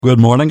Good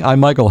morning,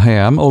 I'm Michael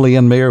Hamm.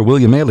 Olean Mayor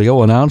William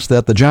Alio announced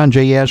that the John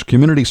J. Ash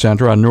Community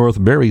Center on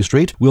North Berry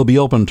Street will be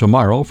open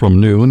tomorrow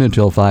from noon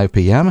until 5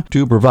 p.m.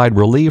 to provide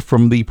relief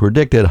from the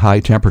predicted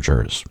high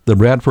temperatures. The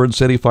Bradford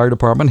City Fire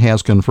Department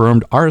has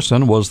confirmed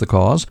arson was the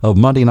cause of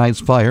Monday night's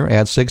fire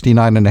at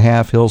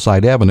 69.5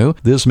 Hillside Avenue.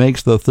 This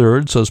makes the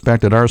third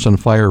suspected arson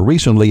fire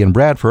recently in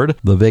Bradford.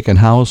 The vacant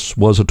house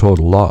was a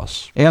total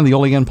loss. And the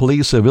Olean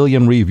Police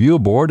Civilian Review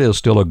Board is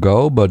still a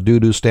go, but due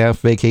to staff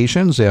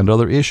vacations and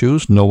other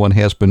issues, no one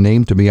has been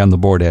named to be on the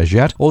board as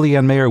yet.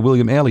 Olean Mayor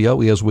William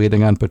Alio is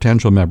waiting on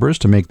potential members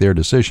to make their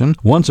decision.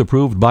 Once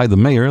approved by the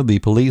mayor, the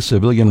Police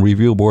Civilian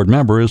Review Board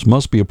members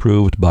must be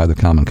approved by the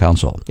Common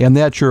Council. And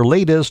that's your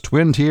latest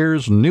Twin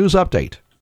Tiers news update.